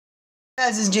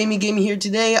Guys, this is Jamie Gaming here.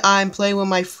 Today I'm playing with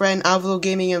my friend Alvaro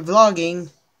Gaming and Vlogging.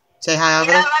 Say hi,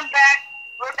 Alvaro. Yeah, I'm back.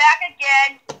 We're back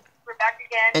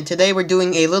again. And today we're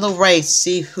doing a little race,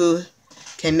 see who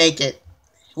can make it.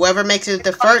 Whoever makes it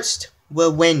the first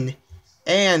will win.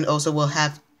 And also we'll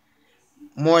have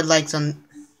more likes on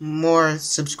more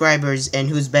subscribers and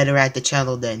who's better at the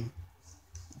channel than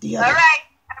the other. Alright,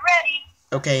 I'm ready.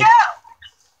 Okay. Go!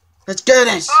 Let's do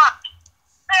this!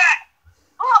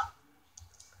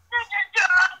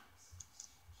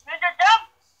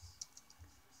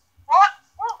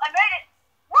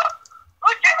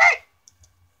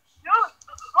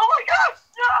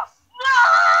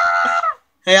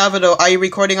 Hey Alvaro, are you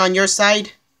recording on your side?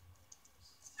 No,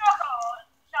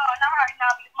 not right now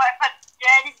because my phone's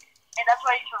dead, and that's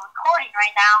why you're recording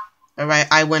right now. Alright,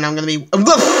 I win. I'm gonna be.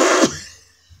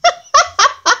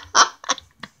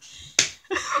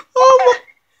 Oh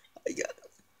my god.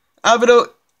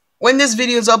 Alvaro, when this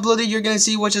video is uploaded, you're gonna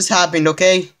see what just happened,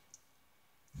 okay? What?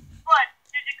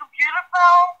 Did the computer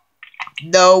fall?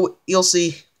 No, you'll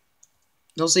see.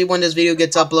 You'll see when this video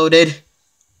gets uploaded.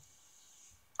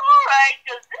 Alright,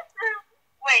 because this is.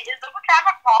 Wait, is the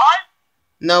camera paused?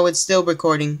 No, it's still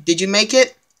recording. Did you make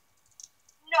it?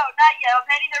 No, not yet. I'm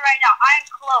heading there right now. I'm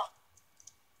close.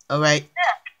 Alright.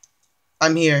 Yeah.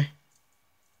 I'm here.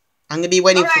 I'm gonna be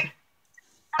waiting Alright.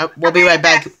 for. We'll be right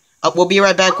back. We'll be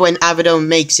right back when Alvaro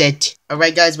makes it.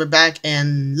 Alright, guys, we're back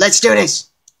and let's do this.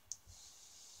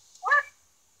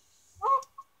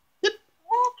 Yep.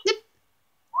 Yep.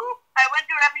 I went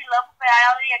through every level, but I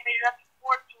only made it up to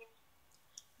 14.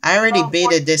 I already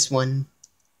baited this one.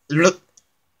 Look.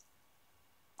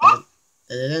 Done.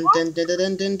 Okay,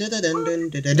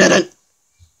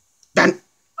 I'm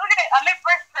in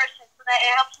first person, so that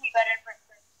it helps me better in first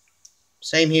person.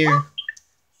 Same here.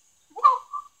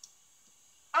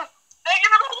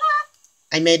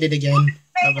 I made it again.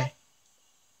 Okay.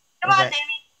 Come on, Davey.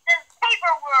 This is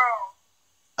Paper World.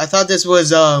 I thought this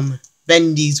was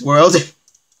Bendy's world.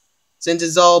 Since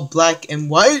it's all black and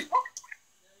white. This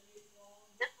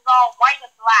is all white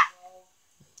and black.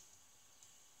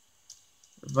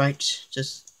 Right,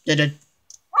 just did it.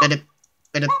 Did it.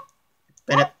 Did it.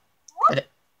 Did it. Did it.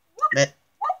 Did it.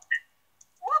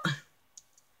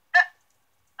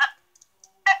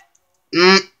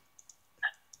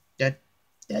 Dead.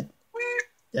 Dead.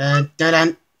 Dun dun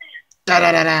dun. Dun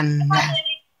dun dun dun.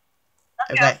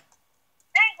 Okay.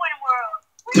 Penguin World.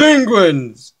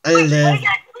 Penguins! I live.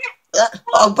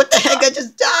 Oh, what the heck? I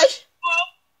just died.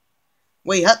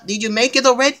 Wait, did you make it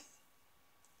already?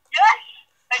 Yes,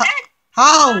 I did.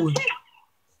 How? Look, watch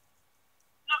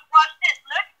this.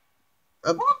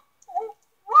 Look.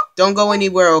 Don't go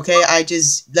anywhere, okay?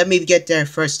 Let me get there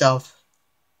first off.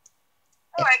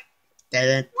 Alright. Dun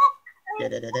dun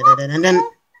dun dun dun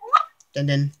dun dun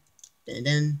dun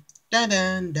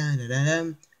dun dun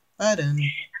dun.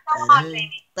 Come on,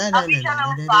 baby. I'll be on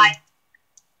level 5.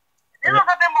 This was a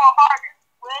bit more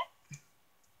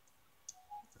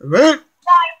harder.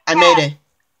 I made it.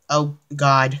 Oh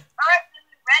God. Alright,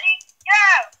 ready?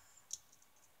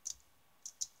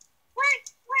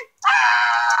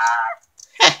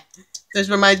 Go! This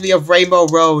reminds me of Rainbow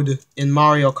Road in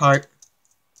Mario Kart.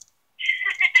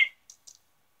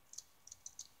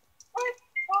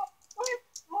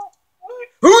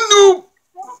 Who knew?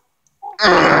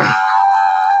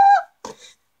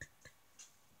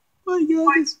 My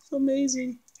God, this is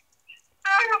amazing.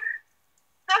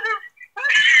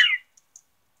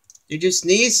 Did you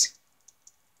sneeze?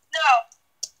 No.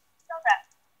 Not that.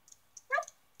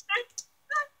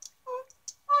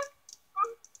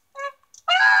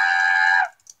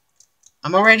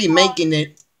 I'm already making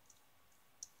it.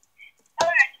 Really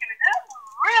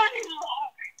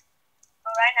long.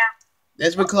 Right now.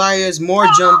 This requires more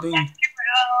jumping.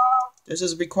 This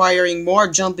is requiring more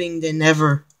jumping than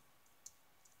ever.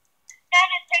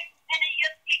 And you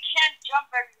can't jump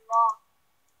very long.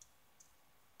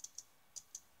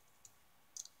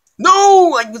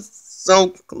 No, I was so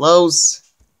close.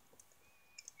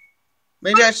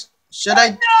 Maybe should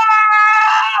I? No!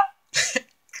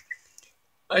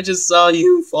 I just saw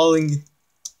you falling. No!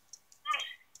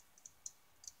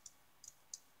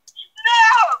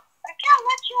 I can't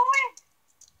let you win.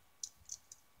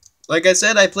 Like I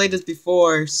said, I played this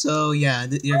before, so yeah,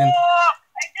 you're gonna. I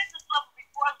did this level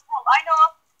before as well.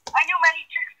 I knew many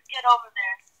tricks to get over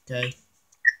there. Okay.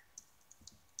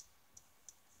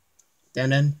 Dun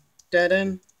dun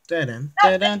dun dun dun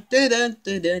dun dun dun dun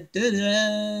dun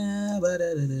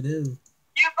dun.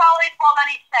 You probably fall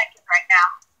any second right now.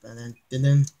 Dun dun dun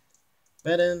dun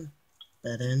dun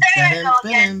dun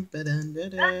dun dun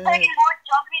dun. Just taking more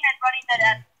jumping and running that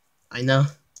end. I know.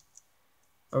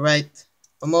 Alright.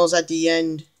 almost at the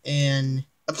end, and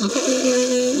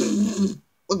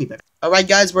we'll be back. Alright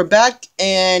guys, we're back,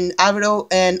 and Alvaro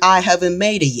and I haven't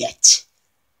made it yet.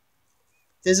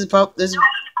 This is No, because this is more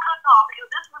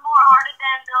harder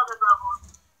than the other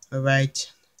levels.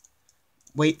 alright.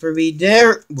 Wait for me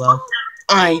there. Well,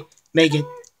 I make it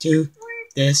to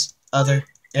this other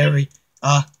area.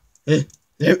 Oh,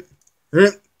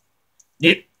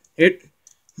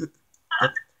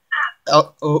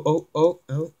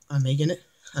 I'm making it.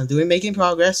 Making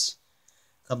progress.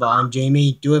 Come on,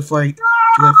 Jamie. Do it for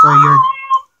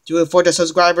the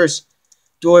subscribers.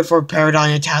 Do it for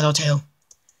Paradigm and Tattletale.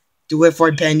 Do it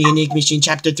for Ben the Unique Machine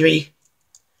Chapter 3.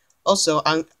 Also,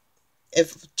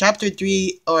 if Chapter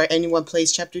 3 or anyone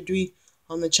plays Chapter 3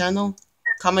 on the channel,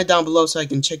 comment down below so I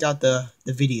can check out the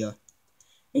video.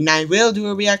 And I will do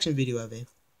a reaction video of it.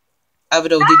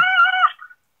 Alvaro, you made a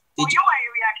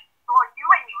reaction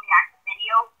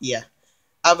video? Yeah.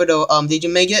 Alvaro, did you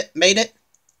make it? Made it?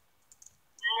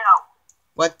 No.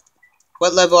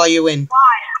 What level are you in? Why?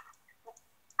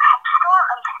 I'm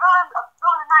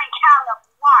still in 9 level.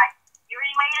 Why? You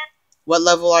already made it? What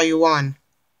level are you on?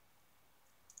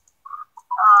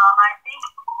 I think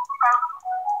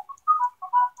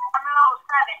I'm level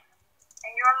 7,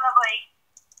 and you're level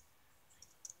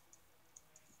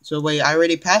 8. So wait, I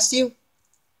already passed you?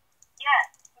 Yes,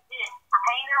 you did. I'm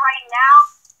paying it right now,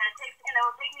 and it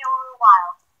will take me a little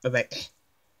while. Okay.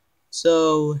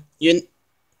 So you.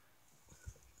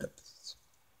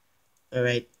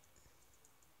 Alright.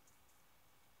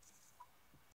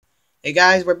 Hey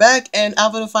guys, we're back, and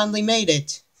Alvaro finally made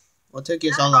it. What took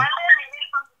you so long?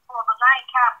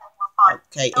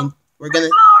 Okay, and we're gonna.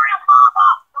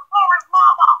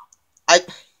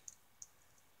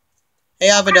 Hey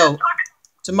Alvaro,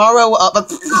 tomorrow.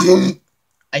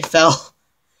 I fell.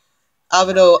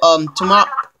 Alvaro,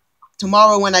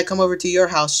 tomorrow when I come over to your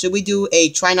house, should we do a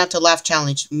try not to laugh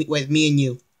challenge with me and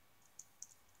you?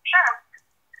 Sure.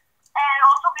 And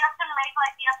also we have to make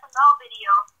like the SML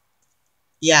video.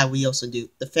 Yeah, we also do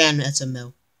the fan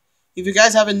SML. If you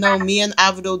guys haven't known, me and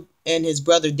Alvaro and his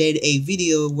brother did a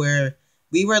video where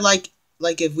we were like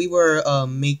if we were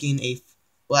making a,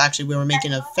 well actually we were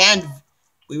making a fan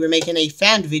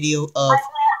video of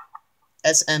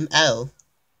SML.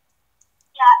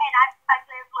 Yeah, and I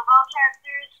play as Lavelle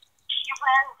characters. You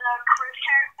play as the Chris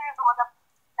characters, the one that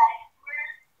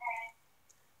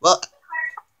well, the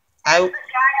guy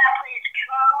that plays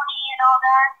Cody and all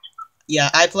that. Yeah,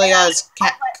 I play as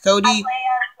Cody. I play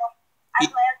as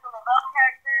the Lavelle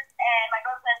characters, and my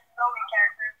brother plays the Logan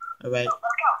characters. Alright. So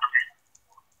let's go.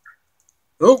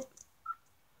 Oh!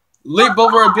 Leap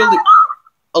over a building.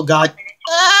 Oh god. Wait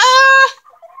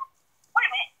a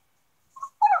minute.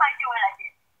 What am I doing?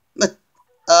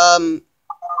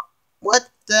 What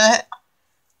the heck?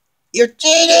 You're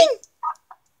cheating! You're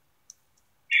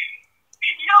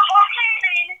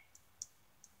cheating!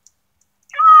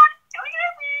 Come on, don't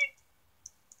hit me!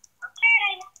 I'm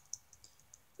cheating!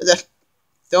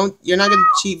 You're not gonna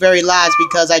cheat very last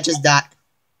because I just died.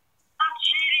 I'm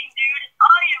cheating, dude. I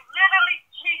am literally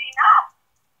cheating.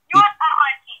 You want to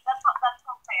cheat? That's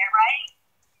not fair, right?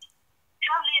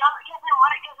 Because in the other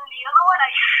one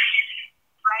I cheated,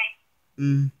 right?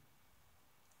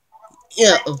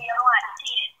 Yeah. The other one I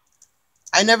cheated.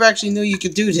 I never actually knew you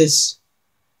could do this.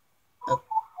 After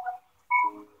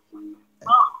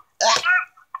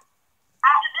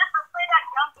this, let's play that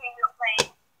gun game you're playing.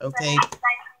 Okay.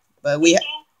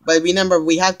 But remember,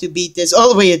 we have to beat this all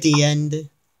the way at the end. Yes.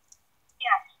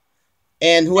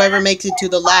 And whoever makes it to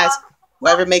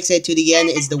the end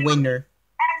is the winner. And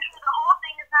the whole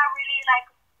thing is not really like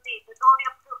complete. It's only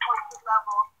up to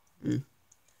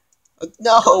 14 levels.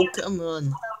 No, come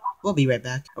on. We'll be right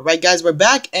back. Alright guys, we're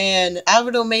back, and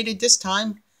Alvaro made it this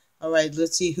time. Alright,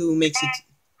 let's see who makes it.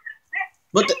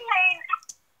 What the?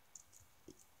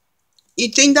 You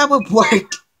think that would work? We can't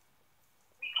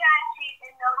cheat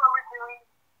and know what we're doing.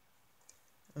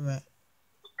 Alright.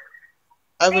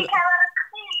 They can't let us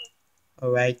cheat.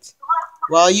 Alright.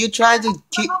 While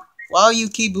you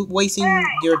keep wasting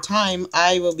your time,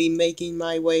 I will be making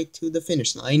my way to the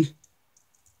finish line.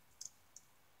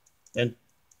 Dun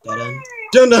dun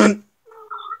dun dun.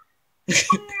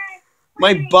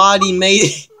 My body made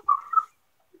it.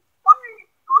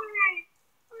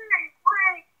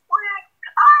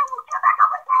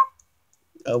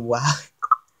 Oh wow.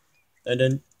 Dun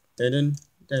dun dun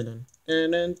dun dun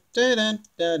dun dun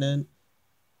dun dun.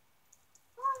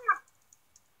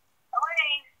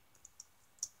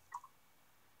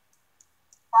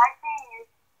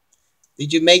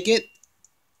 Did you make it?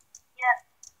 Yes.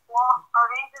 Well, I'll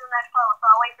get to the next level, so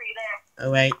I'll wait for you there.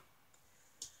 Alright.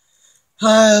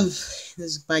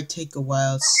 This might take a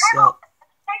while, so... Paper world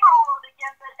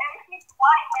again, but everything's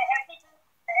white and everything's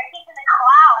in the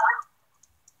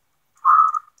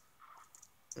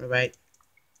cloud. Alright.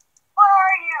 Where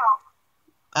are you?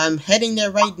 I'm heading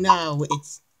there right now.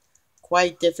 It's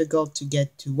quite difficult to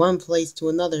get to one place to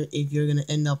another if you're gonna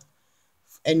end up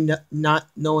not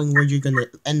knowing where you're gonna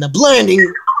end up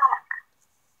landing.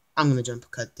 I'm gonna jump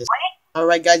cut this.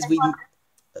 Alright guys, we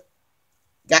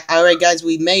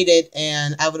made it,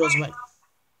 and Alvaro's right.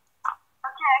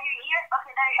 Okay, are you here?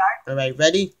 Okay, there you are. Alright,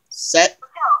 ready, set,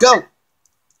 Go. go! It's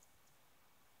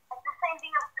the same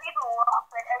thing as paper world,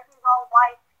 but everything's all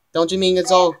white. Don't you mean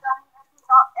it's all...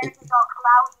 Everything's all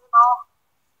cloudy and all.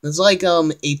 It's like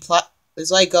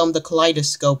it's like the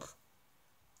kaleidoscope.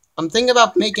 I'm thinking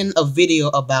about making a video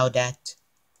about that.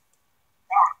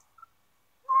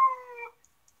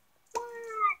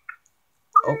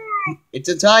 Oh, it's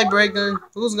a tiebreaker.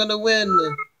 Who's gonna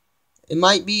win? It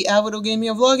might be Alvaro Gaming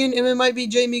and Vlogging, and it might be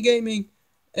Jamie Gaming.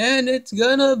 And it's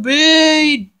gonna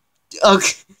be...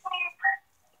 Okay.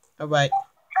 Alright.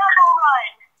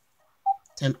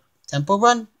 Temple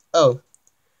Run? Oh.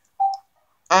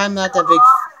 I'm not that big...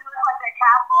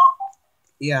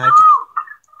 Yeah, I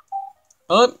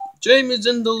can... Jamie's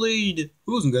in the lead.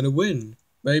 Who's gonna win?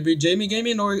 Maybe Jamie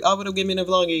Gaming or Alvaro Gaming and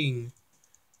Vlogging.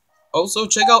 Also,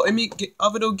 check out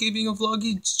Alvaro Gaming and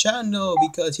Vlogging's channel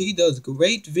because he does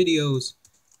great videos.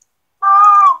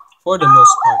 For the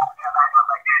most part.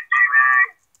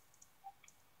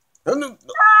 No!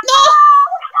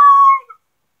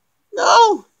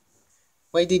 No!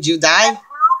 Wait, did you die?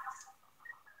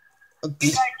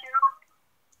 Okay.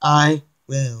 I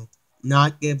will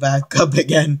not get back up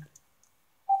again.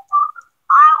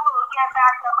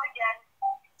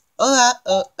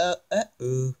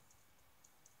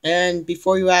 And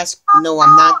before you ask, no,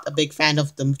 I'm not a big fan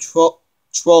of them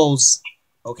trolls.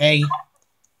 Okay?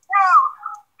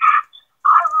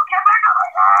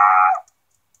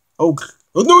 Oh,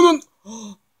 no.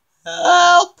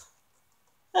 Help!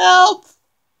 Help!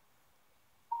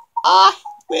 I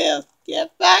will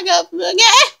get back up again.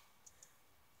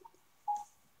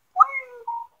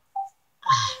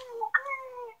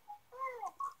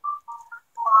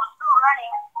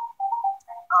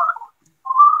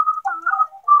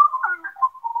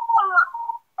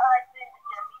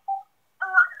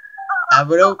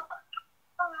 Alvaro,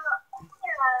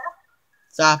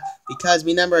 stop, because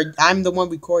remember, I'm the one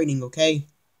recording, okay?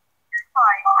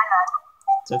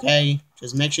 It's okay,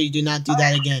 just make sure you do not do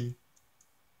that again.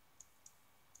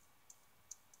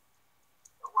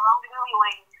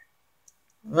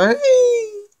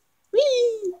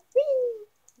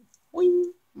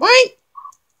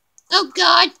 Oh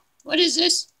God, what is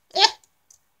this?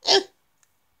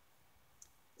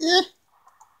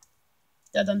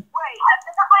 Done. Wait,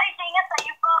 the funny thing is that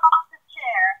you fell off the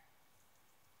chair.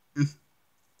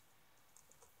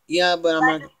 Yeah, but I'm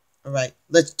not. Alright,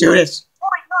 let's do this. Oh,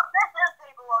 wait, no, this is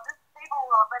paper world. This is paper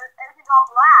world, but everything's all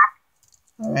black.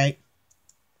 Alright.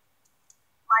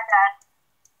 My bad.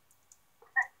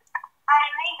 I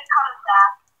need the color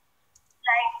that.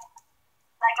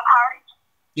 Like a heart.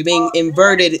 You mean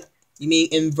inverted? You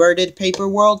mean inverted paper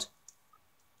world?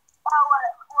 Oh,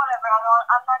 whatever.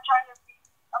 I'm not trying to be.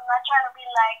 I'm not trying to be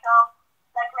like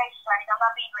racist or anything. I'm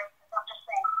not being racist. I'm just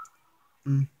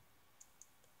saying.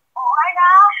 Oh, right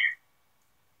now,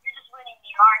 you're just winning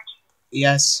me, aren't you?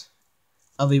 Yes.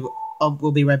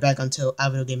 We'll be right back until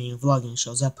Alvaro Gaming and Vlogging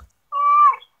shows up.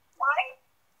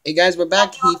 Hey guys, we're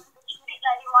back. You want to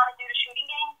do the shooting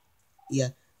game? Yeah.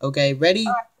 Okay. Ready,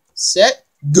 set,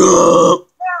 go. No.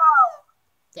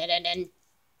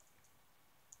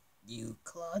 You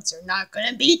clods are not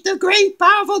gonna beat the great,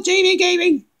 powerful Jamie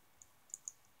Gaming.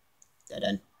 You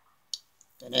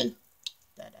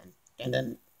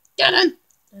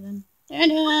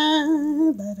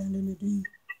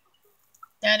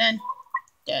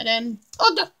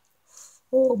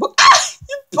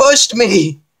pushed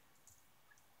me.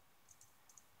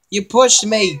 You pushed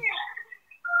me.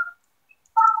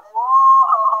 Whoa.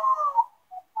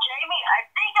 Jamie, I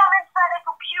think I'm inside a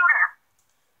computer.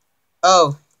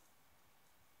 Oh.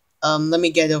 Let me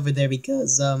get over there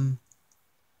because,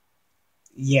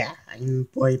 yeah, I'm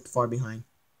way far behind.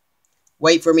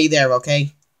 Wait for me there,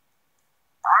 okay?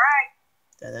 Alright.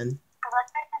 Because I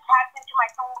think this hacked into my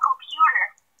own computer.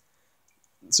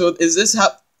 So is this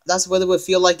how, that's what it would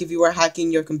feel like if you were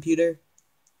hacking your computer?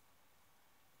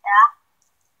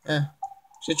 Yeah.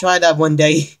 Should try that one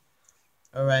day.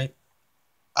 Alright.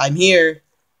 I'm here.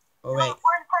 Alright.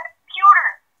 We're inside a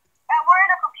computer. Yeah, we're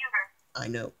in a computer. I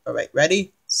know. Alright,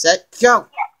 ready? Set, go!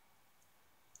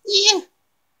 Yeah!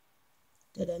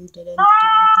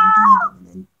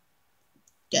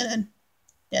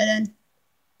 Dead end.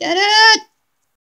 Dead end.